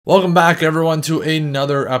Welcome back everyone to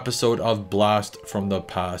another episode of Blast from the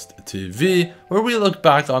Past TV, where we look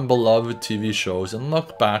back on beloved TV shows and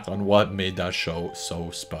look back on what made that show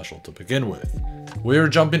so special to begin with. We're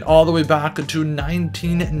jumping all the way back to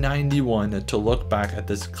 1991 to look back at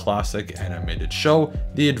this classic animated show,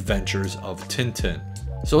 The Adventures of Tintin.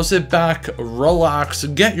 So sit back, relax,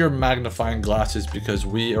 get your magnifying glasses because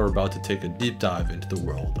we are about to take a deep dive into the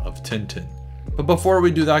world of Tintin. But before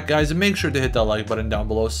we do that, guys, make sure to hit that like button down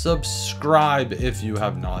below, subscribe if you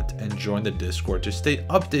have not, and join the Discord to stay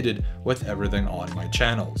updated with everything on my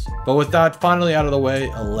channels. But with that finally out of the way,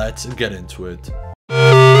 let's get into it.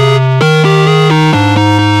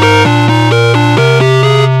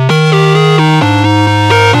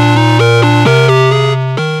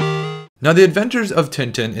 Now, The Adventures of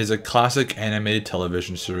Tintin is a classic animated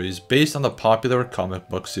television series based on the popular comic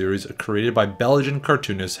book series created by Belgian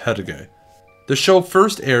cartoonist Hergé. The show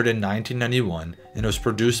first aired in 1991 and was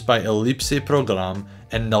produced by Ellipse Programme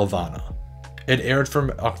and Nelvana. It aired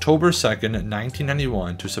from October 2nd,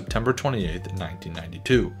 1991 to September 28th,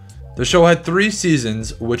 1992. The show had 3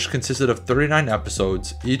 seasons which consisted of 39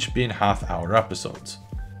 episodes, each being half-hour episodes.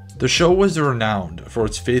 The show was renowned for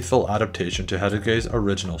its faithful adaptation to Hergé's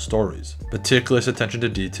original stories, meticulous attention to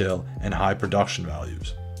detail, and high production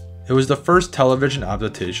values. It was the first television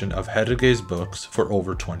adaptation of Hergé's books for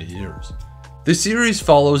over 20 years. The series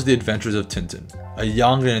follows the adventures of Tintin, a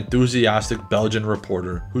young and enthusiastic Belgian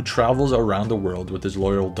reporter who travels around the world with his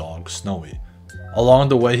loyal dog, Snowy. Along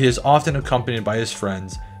the way, he is often accompanied by his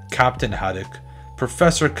friends, Captain Haddock,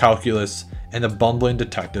 Professor Calculus, and the bumbling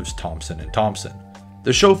detectives Thompson and Thompson.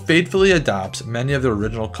 The show faithfully adapts many of the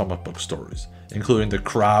original comic book stories, including The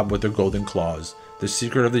Crab with the Golden Claws, The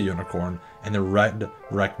Secret of the Unicorn, and The Red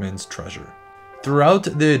Wreckman's Treasure. Throughout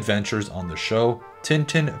the adventures on the show,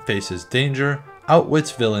 Tintin faces danger,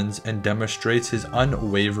 outwits villains, and demonstrates his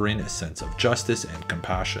unwavering sense of justice and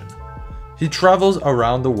compassion. He travels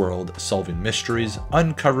around the world solving mysteries,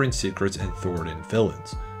 uncovering secrets, and thwarting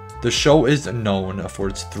villains. The show is known for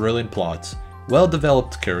its thrilling plots,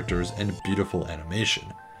 well-developed characters, and beautiful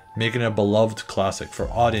animation, making it a beloved classic for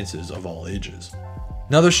audiences of all ages.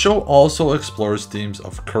 Now, the show also explores themes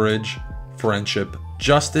of courage, friendship,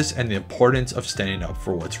 justice, and the importance of standing up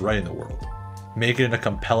for what's right in the world, making it a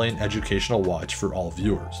compelling educational watch for all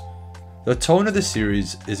viewers. The tone of the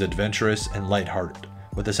series is adventurous and lighthearted,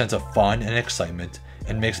 with a sense of fun and excitement,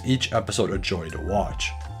 and makes each episode a joy to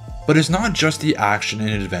watch. But it's not just the action and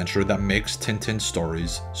adventure that makes Tintin's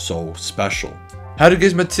stories so special.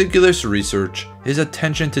 Hergé's meticulous research, his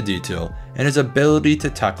attention to detail, and his ability to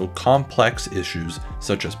tackle complex issues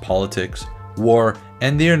such as politics, war,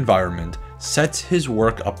 and the environment sets his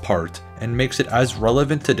work apart and makes it as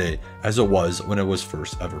relevant today as it was when it was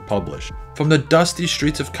first ever published. From the dusty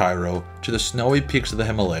streets of Cairo to the snowy peaks of the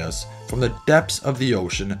Himalayas, from the depths of the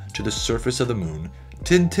ocean to the surface of the moon,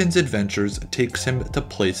 Tintin's adventures takes him to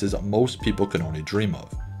places most people can only dream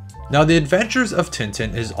of. Now, The Adventures of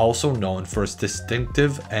Tintin is also known for its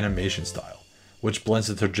distinctive animation style, which blends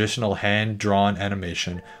the traditional hand-drawn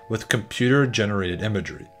animation with computer-generated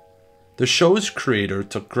imagery. The show's creator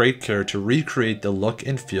took great care to recreate the look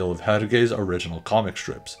and feel of Hergé's original comic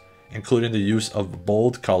strips, including the use of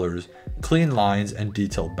bold colors, clean lines, and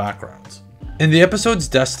detailed backgrounds. In the episodes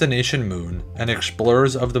Destination Moon and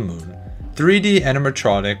Explorers of the Moon, 3D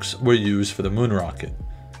animatronics were used for the moon rocket,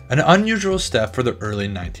 an unusual step for the early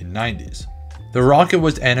 1990s. The rocket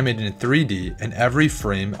was animated in 3D, and every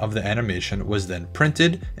frame of the animation was then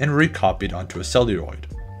printed and recopied onto a celluloid.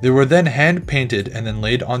 They were then hand-painted and then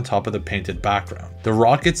laid on top of the painted background. The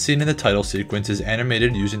rocket seen in the title sequence is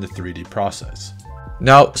animated using the 3D process.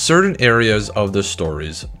 Now, certain areas of the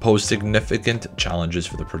stories pose significant challenges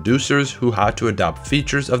for the producers who had to adapt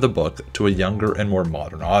features of the book to a younger and more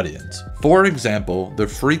modern audience. For example, the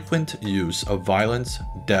frequent use of violence,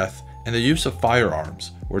 death, and the use of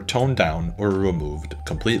firearms were toned down or removed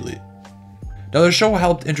completely. Now, the show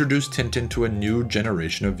helped introduce Tintin to a new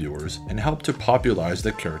generation of viewers and helped to popularize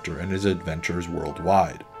the character and his adventures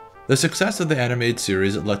worldwide. The success of the animated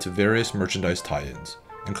series led to various merchandise tie-ins,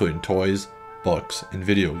 including toys, books, and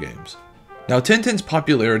video games. Now, Tintin's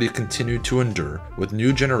popularity continued to endure, with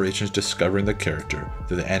new generations discovering the character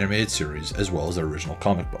through the animated series as well as the original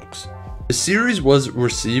comic books. The series was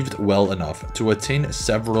received well enough to attain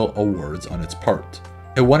several awards on its part.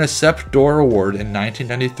 It won a Sept d'Or Award in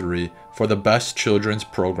 1993 for the Best Children's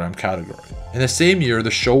Program category. In the same year,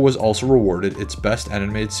 the show was also awarded its Best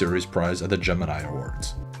Animated Series prize at the Gemini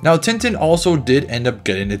Awards. Now, Tintin also did end up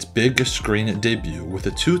getting its big screen debut with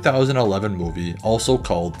a 2011 movie also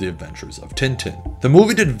called The Adventures of Tintin. The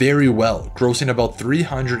movie did very well, grossing about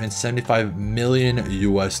 375 million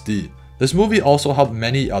USD. This movie also helped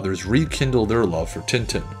many others rekindle their love for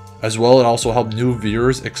Tintin. As well, it also helped new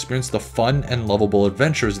viewers experience the fun and lovable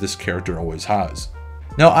adventures this character always has.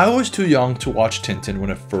 Now, I was too young to watch Tintin when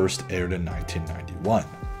it first aired in 1991.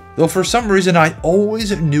 Though for some reason I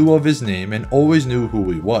always knew of his name and always knew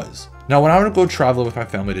who he was. Now when I would go travel with my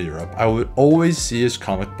family to Europe, I would always see his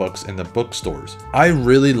comic books in the bookstores. I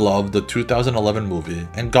really loved the 2011 movie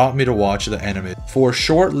and got me to watch the anime. For a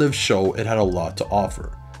short-lived show, it had a lot to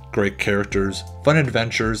offer. Great characters, fun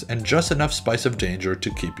adventures, and just enough spice of danger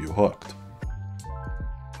to keep you hooked.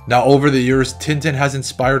 Now over the years, Tintin has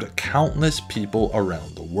inspired countless people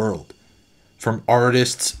around the world. From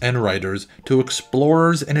artists and writers to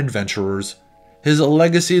explorers and adventurers, his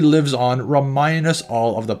legacy lives on, reminding us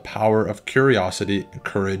all of the power of curiosity,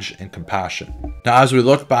 courage, and compassion. Now, as we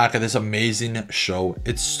look back at this amazing show,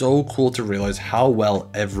 it's so cool to realize how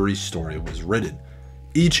well every story was written,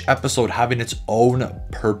 each episode having its own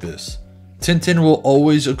purpose. Tintin will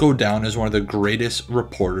always go down as one of the greatest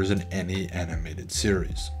reporters in any animated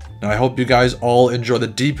series. Now, I hope you guys all enjoy the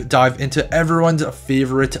deep dive into everyone's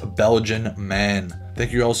favorite Belgian man.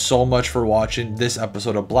 Thank you all so much for watching this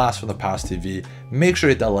episode of Blast from the Past TV. Make sure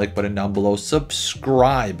to hit that like button down below.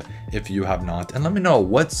 Subscribe if you have not. And let me know,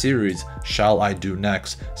 what series shall I do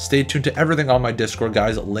next? Stay tuned to everything on my Discord,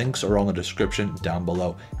 guys. Links are all in the description down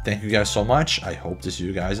below. Thank you guys so much. I hope to see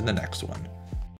you guys in the next one.